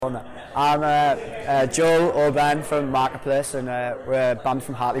I'm Joel or Ben from Marketplace, and we're a band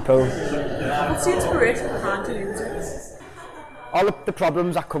from Hartlepool. What's the inspiration behind your music? All of the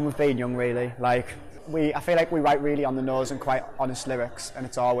problems that come with being young, really. I feel like we write really on the nose and quite honest lyrics, and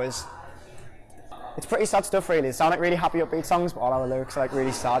it's pretty sad stuff, really. It sound like really happy, upbeat songs, but all our lyrics are like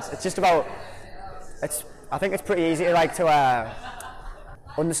really sad. It's just about, I think it's pretty easy to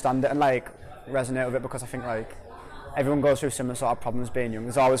understand it and resonate with it, because I think everyone goes through similar sort of problems being young.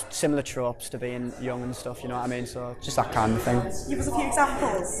 There's always similar tropes to being young and stuff, you know what I mean? So just that kind of thing. Give us a few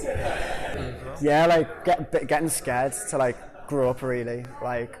examples. Yeah, getting scared to grow up, really.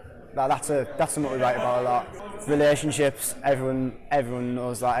 That's something we write about a lot. Relationships, everyone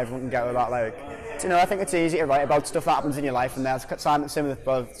knows that, everyone can get with that. I think it's easy to write about stuff that happens in your life, and there's similar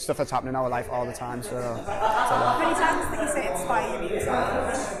stuff that's happening in our life all the time. How many times did you say inspire your music?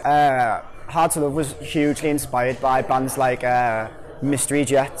 Hard to Love was hugely inspired by bands like Mystery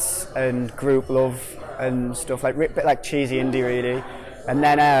Jets and Group Love and stuff, a bit cheesy indie, really. And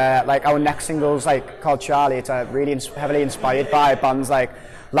then our next single's called Charlie. It's really heavily inspired by bands like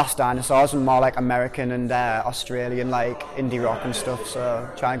Last Dinosaurs and more American and Australian indie rock and stuff. So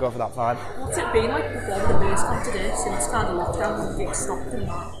try and go for that vibe. What's it been like performing the Basecamp today since kind of lockdown and being stopped and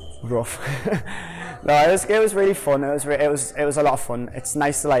that? Rough. No, it was really fun. It was a lot of fun. It's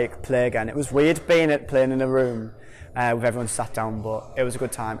nice to play again. It was weird playing in a room with everyone sat down, but it was a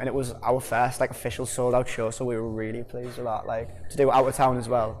good time, and it was our first official sold out show, so we were really pleased with that. To do it out of town as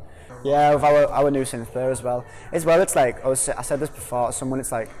well. Yeah, with our new synth player as well. It's I said this before to someone.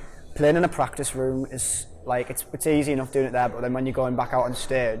 It's playing in a practice room is it's easy enough doing it there, but then when you're going back out on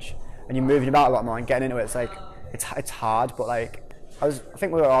stage and you're moving about a lot more and getting into it, it's hard. But I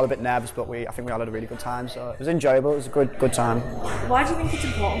think we were all a bit nervous, but I think we all had a really good time, so it was enjoyable. It was a good time. Why do you think it's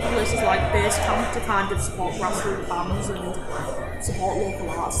important for places like Basecamp to kind of support grassroots bands and support local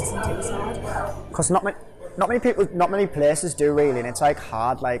artists and Teesside? Because not many places do, really, and it's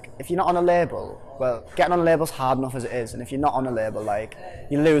hard. If you're not on a label, well, getting on a label's hard enough as it is, and if you're not on a label,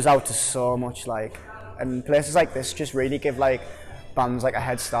 you lose out to so much. And places like this just really give bands a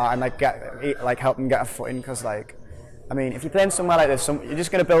head start and help them get a footing, because if you're playing somewhere like this, you're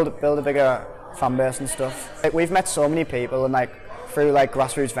just going to build a bigger fan base and stuff. We've met so many people, and through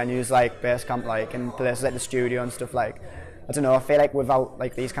grassroots venues like Basecamp, and places like the studio and stuff. I don't know. I feel without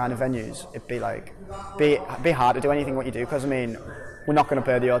these kind of venues, it'd be hard to do anything what you do. Because we're not going to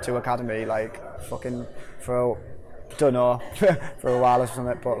play the O2 Academy fucking for don't know for a while or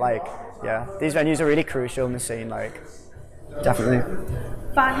something. But yeah, these venues are really crucial in the scene. Definitely.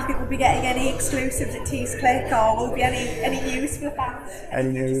 Fine, do you think we'll be getting any exclusives at Tees Click, or will there be any news for the fans? Any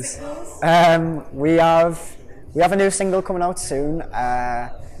news? We have a new single coming out soon. Yeah,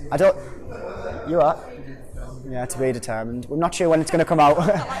 to be determined. We're not sure when it's going to come out.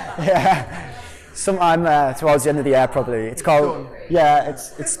 Yeah, sometime towards the end of the year, probably. It's called. Yeah,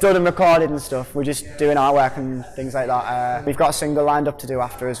 it's done and recorded and stuff. We're just doing artwork and things like that. We've got a single lined up to do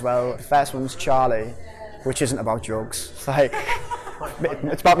after as well. The first one's Charlie, which isn't about drugs.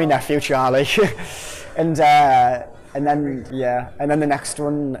 It's about my nephew Charlie, and then the next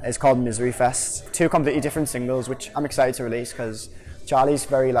one is called Misery Fest. Two completely different singles, which I'm excited to release, because Charlie's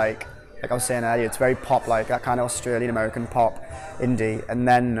very like I was saying earlier, it's very pop, that kind of Australian American pop indie, and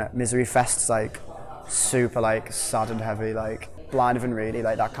then Misery Fest's super sad and heavy, Blind and really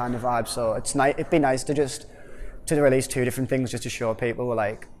that kind of vibe. So it'd be nice to release two different things, just to show people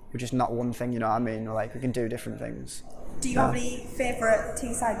we're just not one thing, you know what I mean? We can do different things. Do you have any favourite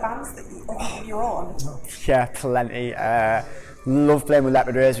Teesside bands that you're on? Yeah, plenty. Love playing with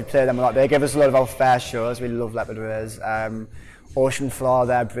Leopard Rays. We play them a lot. They give us a lot of our fair shows. We love Leopard Rays. Ocean Floor,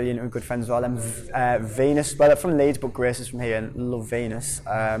 they're brilliant. We're good friends with all them. Venus, well, they're from Leeds, but Grace is from here, and love Venus.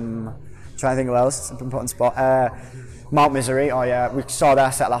 Trying to think of what else. It's an important spot. Mount Misery, oh yeah, we saw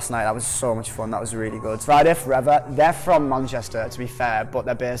their set last night. That was so much fun. That was really good. Friday Forever, they're from Manchester, to be fair, but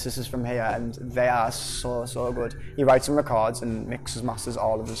their bassist is from here, and they are so good. He writes and records and mixes, masters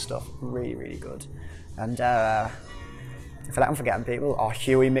all of his stuff. Really, really good. And I feel I'm forgetting people. Oh,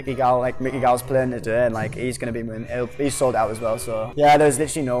 Huey, Mickey Gal, Mickey Gal's playing today, and he's going to be he's sold out as well. So yeah, there's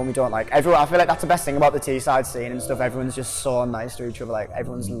literally no one we don't like. Everyone, I feel that's the best thing about the Teesside scene and stuff. Everyone's just so nice to each other.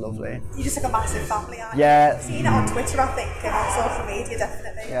 Everyone's lovely. You're just a massive family, aren't you? Yeah. I've seen it on Twitter, I think, and on social media,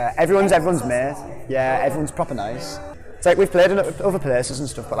 definitely. Yeah, everyone's mate. Yeah, everyone's proper nice. It's we've played in other places and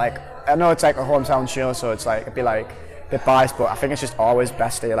stuff, but I know it's a hometown show, so it's it'd be a bit biased, but I think it's just always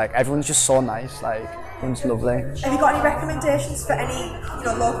best here. Everyone's just so nice. Everyone's lovely. Have you got any recommendations for any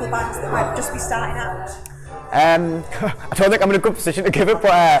local bands that might just be starting out? I don't think I'm in a good position to give it,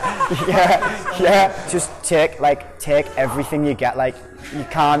 but yeah. Just take everything you get. Like you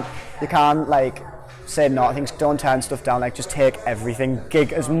can't like say no to things. Don't turn stuff down. Like just take everything.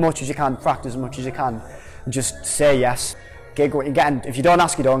 Gig as much as you can. Practice as much as you can. And just say yes. Gig what you're getting. If you don't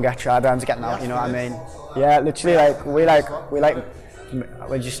ask, you don't get. Try bands are getting out. You know what I mean? Yeah, literally.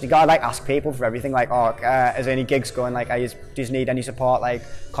 We just you gotta like ask people for everything. Like, oh, is there any gigs going? Like, do you need any support? Like,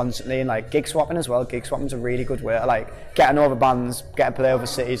 constantly, and like gig swapping as well. Gig swapping's a really good way to like getting over bands, getting play over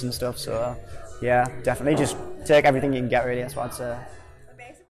cities and stuff. So, yeah, definitely just take everything you can get. Really, that's what I'd say.